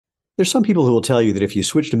There's some people who will tell you that if you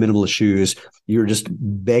switch to minimalist shoes, you're just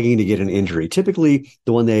begging to get an injury. Typically,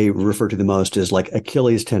 the one they refer to the most is like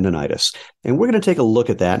Achilles tendonitis. And we're going to take a look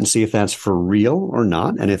at that and see if that's for real or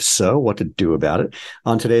not. And if so, what to do about it.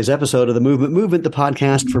 On today's episode of The Movement, the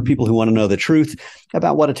podcast for people who want to know the truth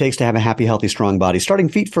about what it takes to have a happy, healthy, strong body, starting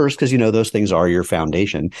feet first, because you know those things are your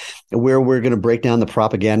foundation, where we're going to break down the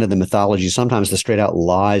propaganda, the mythology, sometimes the straight out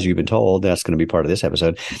lies you've been told. That's going to be part of this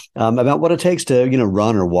episode, about what it takes to,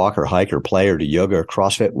 run or walk or hike or play or do yoga or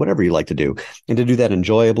CrossFit, whatever you like to do, and to do that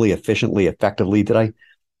enjoyably, efficiently, effectively. Did I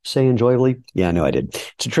say enjoyably? Yeah, I know I did.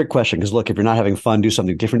 It's a trick question because look, if you're not having fun, do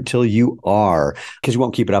something different till you are, because you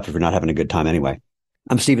won't keep it up if you're not having a good time anyway.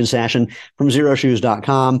 I'm Stephen Sashen from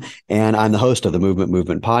ZeroShoes.com, and I'm the host of the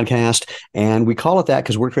Movement podcast. And we call it that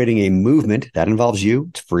because we're creating a movement that involves you.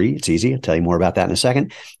 It's free. It's easy. I'll tell you more about that in a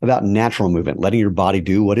second, about natural movement, letting your body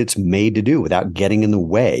do what it's made to do without getting in the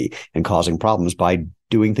way and causing problems by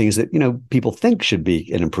doing things that, people think should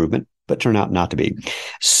be an improvement, but turn out not to be.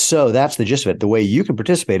 So that's the gist of it. The way you can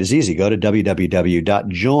participate is easy. Go to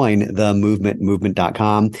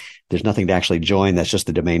www.jointhemovementmovement.com. There's nothing to actually join. That's just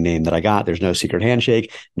the domain name that I got. There's no secret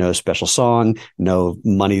handshake, no special song, no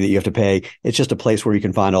money that you have to pay. It's just a place where you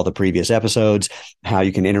can find all the previous episodes, how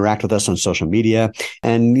you can interact with us on social media,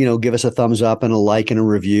 and, give us a thumbs up and a like and a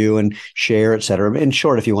review and share, etc. In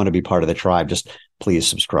short, if you want to be part of the tribe, just please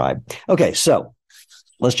subscribe. Okay, so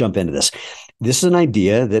let's jump into this. This is an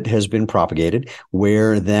idea that has been propagated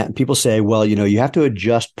where that people say, well, you have to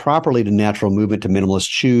adjust properly to natural movement to minimalist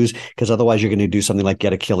shoes because otherwise you're going to do something like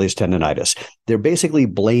get Achilles tendonitis. They're basically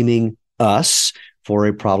blaming us for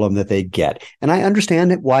a problem that they get. And I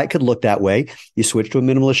understand why it could look that way. You switch to a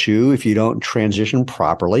minimalist shoe. If you don't transition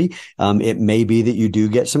properly, it may be that you do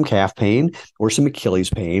get some calf pain or some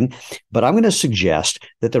Achilles pain. But I'm going to suggest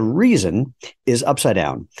that the reason is upside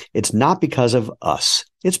down. It's not because of us.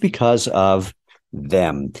 It's because of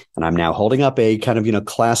them. And I'm now holding up a kind of,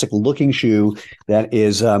 classic looking shoe that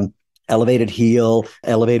is elevated heel,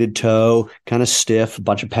 elevated toe, kind of stiff,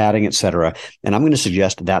 bunch of padding, etc. And I'm going to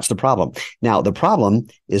suggest that's the problem. Now, the problem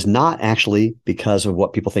is not actually because of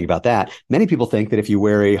what people think about that. Many people think that if you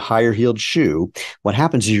wear a higher heeled shoe, what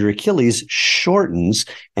happens is your Achilles shortens.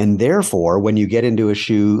 And therefore, when you get into a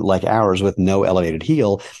shoe like ours with no elevated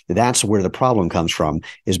heel, that's where the problem comes from,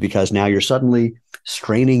 is because now you're suddenly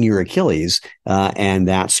straining your Achilles, and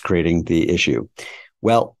that's creating the issue.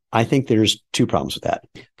 Well, I think there's two problems with that.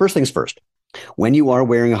 First things first, when you are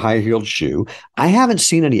wearing a high-heeled shoe, I haven't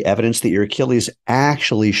seen any evidence that your Achilles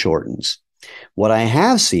actually shortens. What I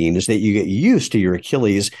have seen is that you get used to your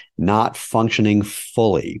Achilles not functioning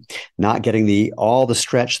fully, not getting all the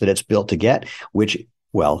stretch that it's built to get, which,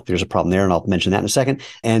 well, there's a problem there, and I'll mention that in a second.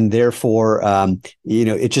 And therefore,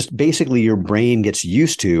 it just basically your brain gets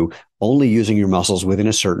used to only using your muscles within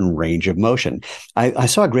a certain range of motion. I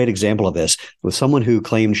saw a great example of this with someone who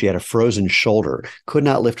claimed she had a frozen shoulder, could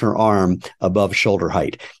not lift her arm above shoulder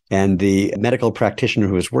height. And the medical practitioner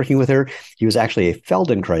who was working with her, he was actually a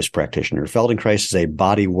Feldenkrais practitioner. Feldenkrais is a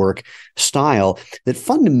body work style that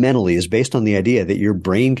fundamentally is based on the idea that your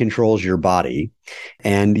brain controls your body,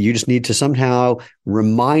 and you just need to somehow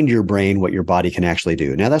remind your brain what your body can actually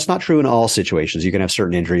do. Now, that's not true in all situations. You can have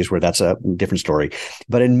certain injuries where that's a different story.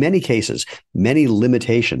 But in many cases, many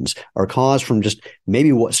limitations are caused from just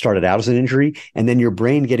maybe what started out as an injury, and then your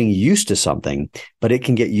brain getting used to something, but it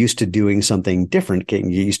can get used to doing something different,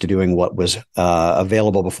 getting used to doing what was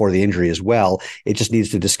available before the injury as well. It just needs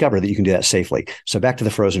to discover that you can do that safely. So back to the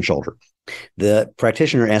frozen shoulder. The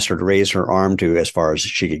practitioner asked her to raise her arm to as far as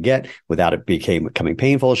she could get without it becoming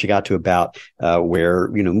painful. She got to about where,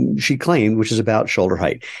 she claimed, which is about shoulder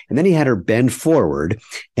height. And then he had her bend forward,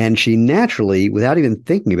 and she naturally, without even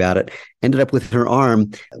thinking about it, ended up with her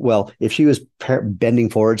arm. Well, if she was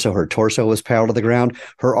bending forward, so her torso was parallel to the ground,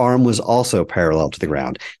 her arm was also parallel to the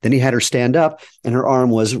ground. Then he had her stand up, and her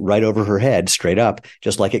arm was right over her head, straight up,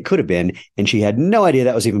 just like it could have been. And she had no idea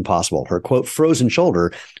that was even possible. Her, quote, frozen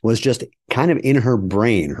shoulder was just kind of in her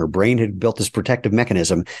brain. Her brain had built this protective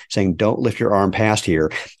mechanism saying, don't lift your arm past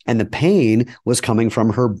here. And the pain was coming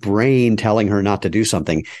from her brain telling her not to do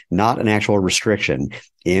something, not an actual restriction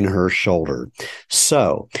in her shoulder.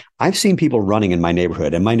 So I've seen people running in my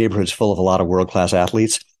neighborhood, and my neighborhood's full of a lot of world-class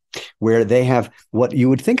athletes where they have what you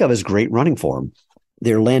would think of as great running form.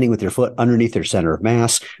 They're landing with their foot underneath their center of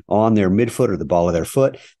mass on their midfoot or the ball of their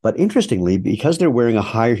foot. But interestingly, because they're wearing a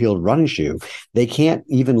higher heeled running shoe, they can't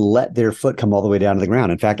even let their foot come all the way down to the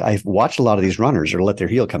ground. In fact, I've watched a lot of these runners or let their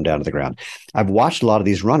heel come down to the ground. I've watched a lot of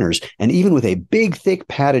these runners, and even with a big, thick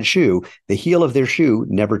padded shoe, the heel of their shoe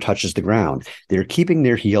never touches the ground. They're keeping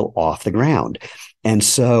their heel off the ground. And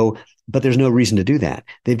so but there's no reason to do that.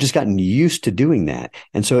 They've just gotten used to doing that.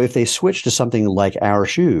 And so if they switch to something like our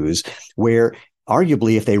shoes, where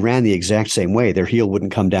arguably, if they ran the exact same way, their heel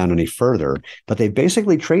wouldn't come down any further. But they've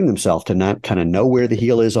basically trained themselves to not kind of know where the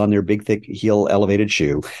heel is on their big, thick heel elevated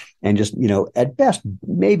shoe. And just, at best,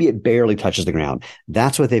 maybe it barely touches the ground.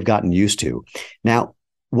 That's what they've gotten used to. Now,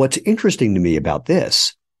 what's interesting to me about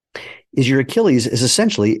this is your Achilles is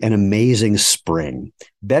essentially an amazing spring,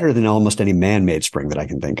 better than almost any man-made spring that I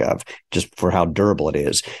can think of, just for how durable it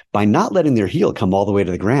is. By not letting their heel come all the way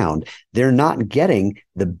to the ground, they're not getting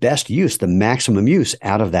the best use, the maximum use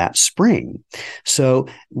out of that spring. So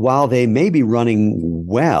while they may be running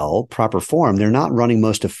well, proper form, they're not running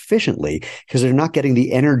most efficiently because they're not getting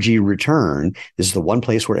the energy return. This is the one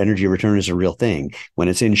place where energy return is a real thing. When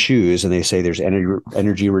it's in shoes and they say there's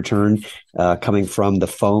energy return coming from the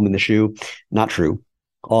foam in the shoe, not true.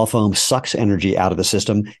 All foam sucks energy out of the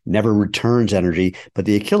system, never returns energy, but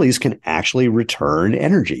the Achilles can actually return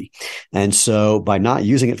energy. And so by not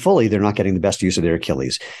using it fully, they're not getting the best use of their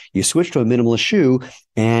Achilles. You switch to a minimalist shoe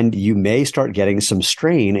and you may start getting some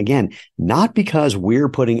strain. Again, not because we're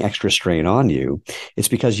putting extra strain on you. It's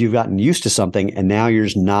because you've gotten used to something and now you're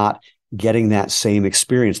just not getting that same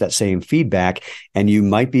experience, that same feedback, and you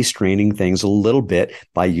might be straining things a little bit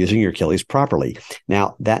by using your Achilles properly.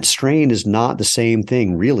 Now, that strain is not the same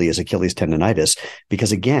thing really as Achilles tendonitis,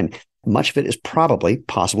 because again, much of it is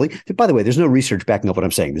possibly, by the way, there's no research backing up what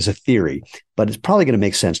I'm saying. There's a theory, but it's probably going to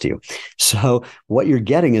make sense to you. So what you're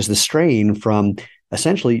getting is the strain from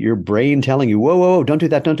essentially your brain telling you, whoa, don't do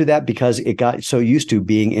that, because it got so used to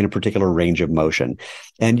being in a particular range of motion.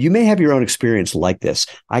 And you may have your own experience like this.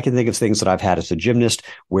 I can think of things that I've had as a gymnast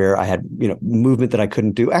where I had, movement that I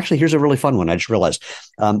couldn't do. Actually, here's a really fun one. I just realized.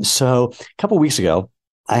 So a couple of weeks ago,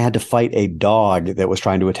 I had to fight a dog that was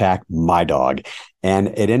trying to attack my dog. And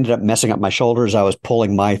it ended up messing up my shoulders. I was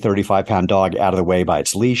pulling my 35-pound dog out of the way by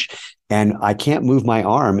its leash. And I can't move my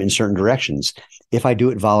arm in certain directions if I do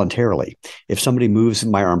it voluntarily. If somebody moves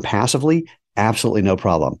my arm passively, absolutely no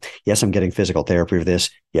problem. Yes, I'm getting physical therapy for this.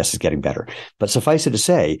 Yes, it's getting better. But suffice it to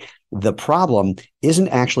say, the problem isn't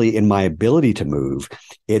actually in my ability to move.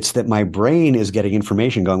 It's that my brain is getting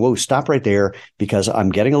information going, whoa, stop right there, because I'm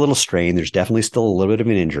getting a little strain. There's definitely still a little bit of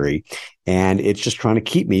an injury. And it's just trying to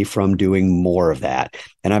keep me from doing more of that.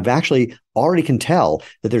 And I've actually already can tell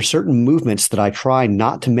that there's certain movements that I try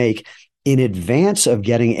not to make in advance of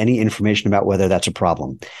getting any information about whether that's a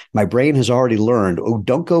problem. My brain has already learned,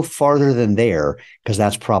 don't go farther than there because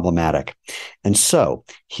that's problematic. And so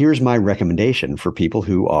here's my recommendation for people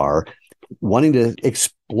who are wanting to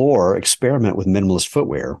experiment with minimalist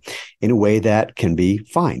footwear in a way that can be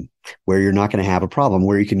fine, where you're not going to have a problem,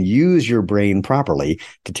 where you can use your brain properly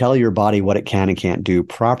to tell your body what it can and can't do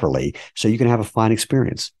properly so you can have a fine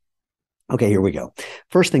experience. Okay, here we go.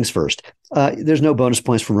 First things first, there's no bonus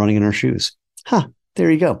points for running in our shoes. There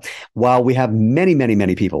you go. While we have many, many,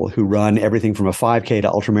 many people who run everything from a 5K to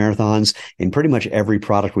ultramarathons in pretty much every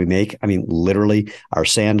product we make, I mean, literally our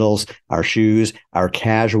sandals, our shoes, our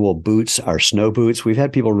casual boots, our snow boots, we've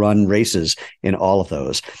had people run races in all of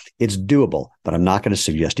those. It's doable, but I'm not going to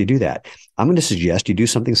suggest you do that. I'm going to suggest you do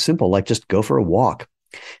something simple, like just go for a walk.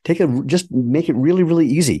 Just make it really, really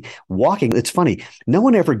easy. Walking, it's funny. No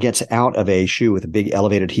one ever gets out of a shoe with a big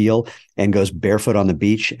elevated heel and goes barefoot on the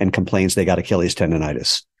beach and complains they got Achilles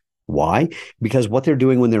tendonitis. Why? Because what they're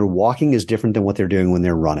doing when they're walking is different than what they're doing when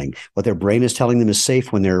they're running. What their brain is telling them is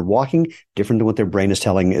safe when they're walking, different than what their brain is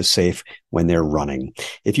telling is safe when they're running.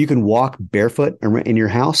 If you can walk barefoot in your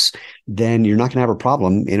house, then you're not going to have a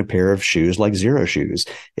problem in a pair of shoes like Zero shoes.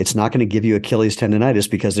 It's not going to give you Achilles tendonitis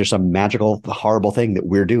because there's some magical, horrible thing that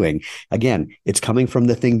we're doing. Again, it's coming from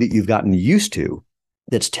the thing that you've gotten used to,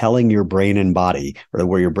 that's telling your brain and body, or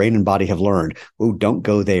where your brain and body have learned, don't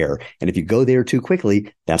go there. And if you go there too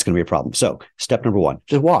quickly, that's going to be a problem. So step number one,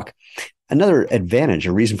 just walk. Another advantage,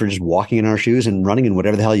 a reason for just walking in our shoes and running in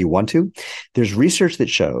whatever the hell you want to, there's research that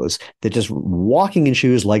shows that just walking in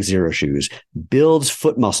shoes like Zero shoes builds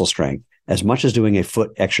foot muscle strength as much as doing a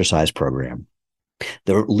foot exercise program.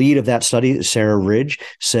 The lead of that study, Sarah Ridge,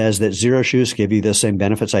 says that Zero shoes give you the same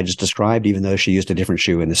benefits I just described, even though she used a different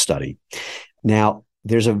shoe in the study. Now,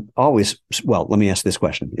 let me ask this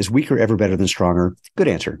question. Is weaker ever better than stronger? Good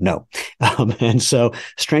answer. No. And so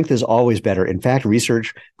strength is always better. In fact,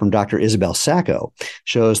 research from Dr. Isabel Sacco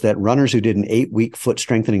shows that runners who did an 8-week foot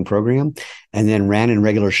strengthening program and then ran in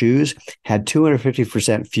regular shoes had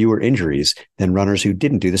 250% fewer injuries than runners who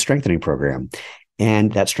didn't do the strengthening program.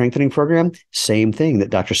 And that strengthening program, same thing that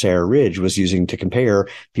Dr. Sarah Ridge was using to compare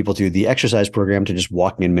people to the exercise program to just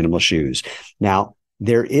walking in minimal shoes. Now,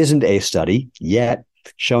 there isn't a study yet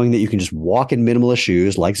showing that you can just walk in minimalist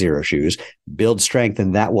shoes like Zero Shoes, build strength,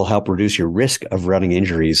 and that will help reduce your risk of running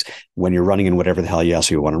injuries when you're running in whatever the hell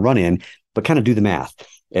else you want to run in. But kind of do the math.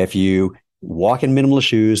 If you walk in minimalist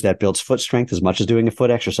shoes, that builds foot strength as much as doing a foot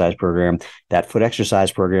exercise program. That foot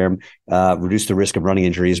exercise program reduced the risk of running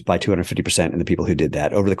injuries by 250% in the people who did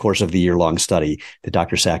that over the course of the year-long study that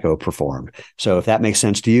Dr. Sacco performed. So if that makes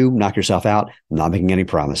sense to you, knock yourself out. I'm not making any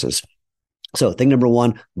promises. So thing number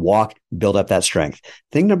one, walk, build up that strength.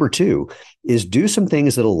 Thing number two is do some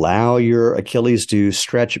things that allow your Achilles to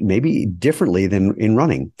stretch maybe differently than in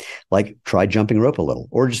running, like try jumping rope a little,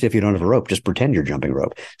 or just if you don't have a rope, just pretend you're jumping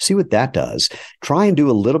rope. See what that does. Try and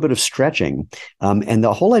do a little bit of stretching. And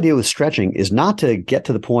the whole idea with stretching is not to get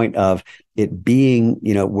to the point of it being,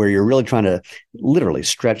 where you're really trying to literally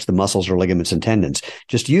stretch the muscles or ligaments and tendons.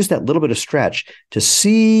 Just use that little bit of stretch to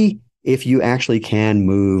see if you actually can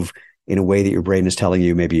move in a way that your brain is telling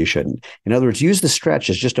you maybe you shouldn't. In other words, use the stretch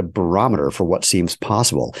as just a barometer for what seems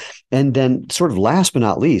possible. And then sort of last but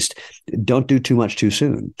not least, don't do too much too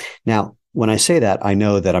soon. Now, when I say that, I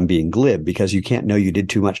know that I'm being glib because you can't know you did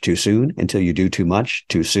too much too soon until you do too much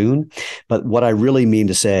too soon. But what I really mean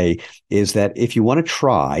to say is that if you want to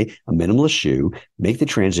try a minimalist shoe, make the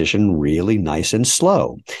transition really nice and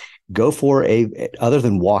slow. Go for other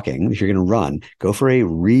than walking, if you're going to run, go for a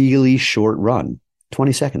really short run,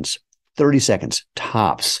 20 seconds. 30 seconds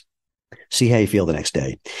tops. See how you feel the next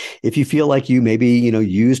day. If you feel like you maybe,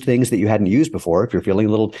 used things that you hadn't used before, if you're feeling a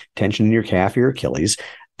little tension in your calf or your Achilles,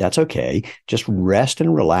 that's okay. Just rest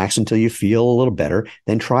and relax until you feel a little better.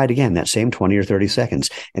 Then try it again, that same 20 or 30 seconds.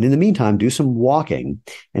 And in the meantime, do some walking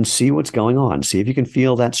and see what's going on. See if you can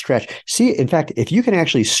feel that stretch. See, in fact, if you can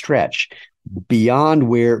actually stretch beyond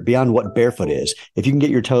what barefoot is, if you can get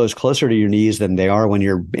your toes closer to your knees than they are when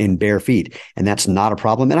you're in bare feet, and that's not a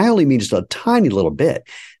problem, and I only mean just a tiny little bit,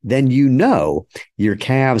 then your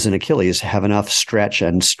calves and Achilles have enough stretch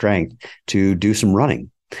and strength to do some running.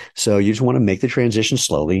 So you just want to make the transition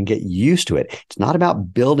slowly and get used to it. It's not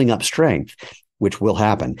about building up strength, which will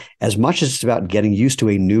happen, as much as it's about getting used to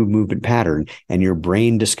a new movement pattern and your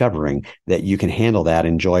brain discovering that you can handle that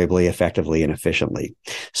enjoyably, effectively, and efficiently.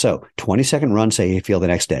 So 20-second run, say you feel the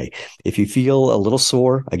next day. If you feel a little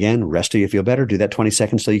sore, again, rest till you feel better. Do that 20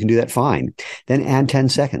 seconds so you can do that fine. Then add 10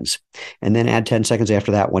 seconds. And then add 10 seconds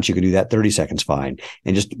after that once you can do that 30 seconds fine.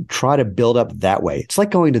 And just try to build up that way. It's like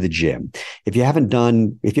going to the gym. If you haven't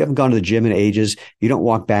gone to the gym in ages, you don't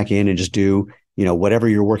walk back in and just do whatever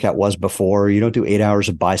your workout was before. You don't do 8 hours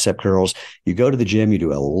of bicep curls. You go to the gym, you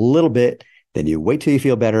do a little bit, then you wait till you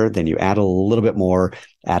feel better, then you add a little bit more,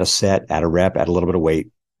 add a set, add a rep, add a little bit of weight,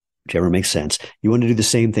 whichever makes sense. You want to do the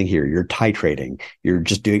same thing here. You're titrating. You're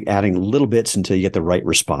just adding little bits until you get the right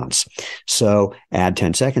response. So add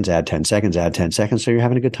 10 seconds, add 10 seconds, add 10 seconds. So you're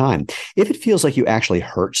having a good time. If it feels like you actually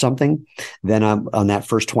hurt something, then on that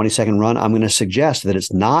first 20-second run, I'm going to suggest that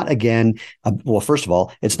it's not, first of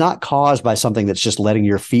all, it's not caused by something that's just letting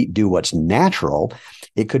your feet do what's natural.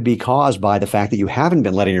 It could be caused by the fact that you haven't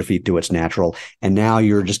been letting your feet do what's natural. And now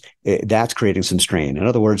that's creating some strain. In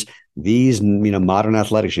other words, these, modern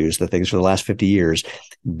athletic shoes, the things for the last 50 years,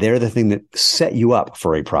 they're the thing that set you up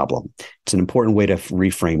for a problem. It's an important way to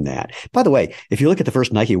reframe that. By the way, if you look at the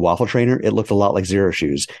first Nike waffle trainer, it looked a lot like Zero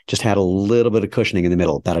Shoes, just had a little bit of cushioning in the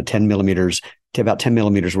middle, about 10 millimeters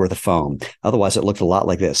worth of foam. Otherwise, it looked a lot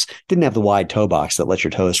like this. Didn't have the wide toe box that lets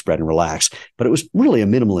your toes spread and relax, but it was really a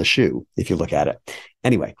minimalist shoe if you look at it.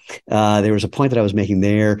 Anyway, there was a point that I was making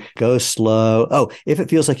there. Go slow. Oh, if it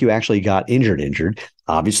feels like you actually got injured,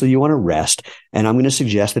 obviously you want to rest. And I'm going to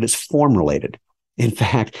suggest that it's form related. In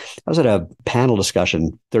fact, I was at a panel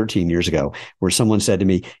discussion 13 years ago where someone said to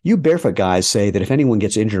me, you barefoot guys say that if anyone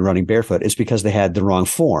gets injured running barefoot, it's because they had the wrong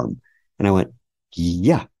form. And I went,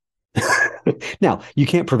 yeah. Now, you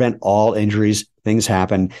can't prevent all injuries. Things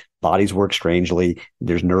happen. Bodies work strangely.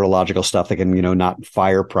 There's neurological stuff that can, not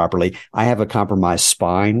fire properly. I have a compromised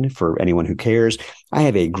spine for anyone who cares. I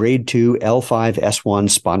have a grade 2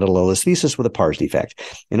 L5-S1 spondylolisthesis with a pars defect.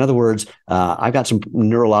 In other words, I've got some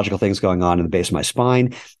neurological things going on in the base of my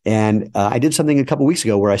spine. And I did something a couple weeks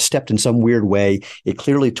ago where I stepped in some weird way. It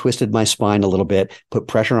clearly twisted my spine a little bit, put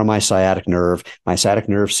pressure on my sciatic nerve. My sciatic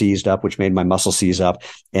nerve seized up, which made my muscle seize up.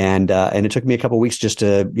 And it took me a couple weeks just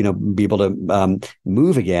to, be able to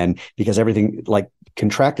move again because everything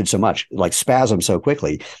contracted so much, spasmed so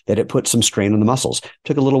quickly that it put some strain on the muscles.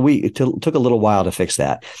 Took a little while to fix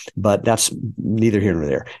that, but that's neither here nor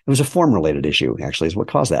there. It was a form related issue, actually, is what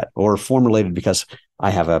caused that, or form related because I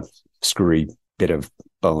have a screwy bit of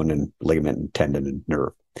bone and ligament and tendon and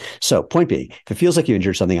nerve. So point B, if it feels like you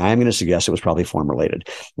injured something, I am going to suggest it was probably form related.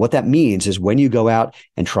 What that means is when you go out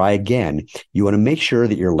and try again, you want to make sure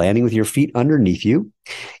that you're landing with your feet underneath you.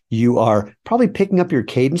 You are probably picking up your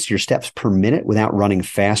cadence, your steps per minute without running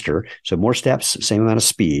faster. So more steps, same amount of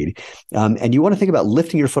speed. And you want to think about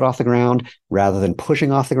lifting your foot off the ground rather than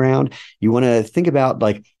pushing off the ground. You want to think about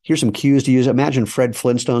here's some cues to use. Imagine Fred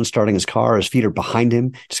Flintstone starting his car. His feet are behind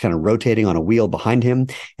him, just kind of rotating on a wheel behind him.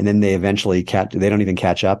 And then they eventually they don't even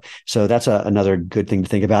catch up. So that's another good thing to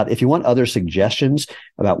think about. If you want other suggestions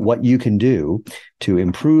about what you can do to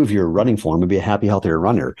improve your running form and be a happy, healthier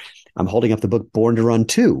runner, I'm holding up the book Born to Run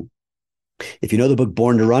 2. If you know the book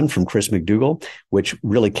Born to Run from Chris McDougall, which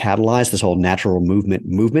really catalyzed this whole natural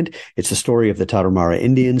movement, it's the story of the Tarahumara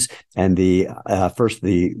Indians and the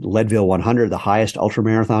Leadville 100, the highest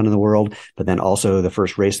ultramarathon in the world, but then also the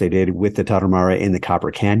first race they did with the Tarahumara in the Copper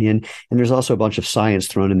Canyon. And there's also a bunch of science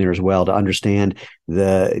thrown in there as well to understand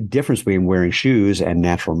the difference between wearing shoes and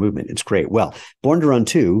natural movement. It's great. Well, Born to Run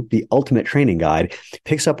 2, the ultimate training guide,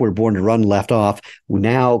 picks up where Born to Run left off.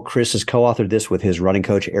 Now, Chris has co-authored this with his running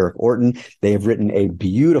coach, Eric Orton. They have written a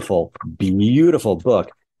beautiful, beautiful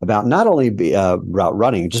book about not only about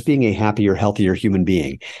running, just being a happier, healthier human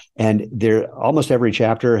being. And almost every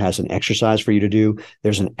chapter has an exercise for you to do.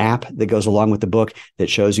 There's an app that goes along with the book that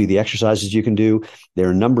shows you the exercises you can do. There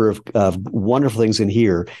are a number of wonderful things in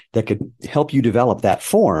here that could help you develop that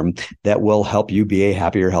form that will help you be a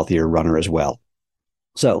happier, healthier runner as well.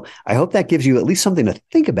 So I hope that gives you at least something to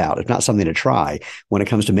think about, if not something to try, when it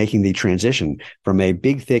comes to making the transition from a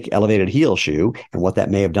big, thick, elevated heel shoe and what that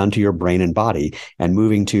may have done to your brain and body and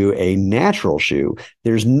moving to a natural shoe.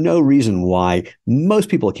 There's no reason why most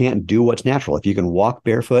people can't do what's natural. If you can walk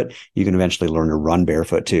barefoot, you can eventually learn to run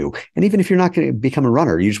barefoot too. And even if you're not going to become a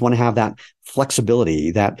runner, you just want to have that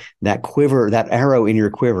flexibility, that quiver, that arrow in your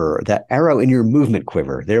quiver, that arrow in your movement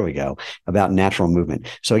quiver. There we go, about natural movement.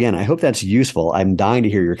 So again, I hope that's useful. I'm dying to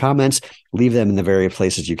hear your comments. Leave them in the various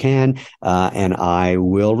places you can, and I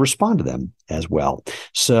will respond to them as well.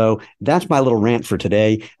 So that's my little rant for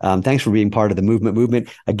today. Thanks for being part of the movement.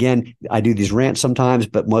 Again, I do these rants sometimes,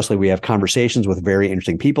 but mostly we have conversations with very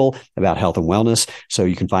interesting people about health and wellness. So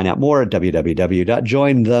you can find out more at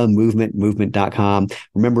www.jointhemovementmovement.com.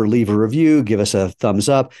 Remember, leave a review, give us a thumbs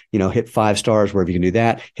up, hit 5 stars wherever you can do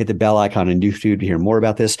that. Hit the bell icon on YouTube to hear more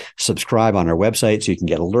about this. Subscribe on our website so you can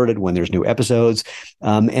get alerted when there's new episodes.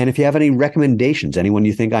 And if you have any recommendations, anyone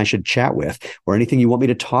you think I should chat with, or anything you want me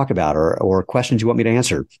to talk about, or questions you want me to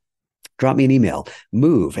answer, drop me an email,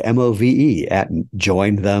 MOVE at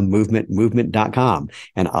jointhemovementmovement.com,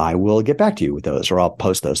 and I will get back to you with those, or I'll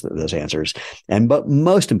post those answers. But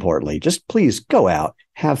most importantly, just please go out,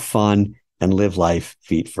 have fun, and live life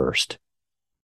feet first.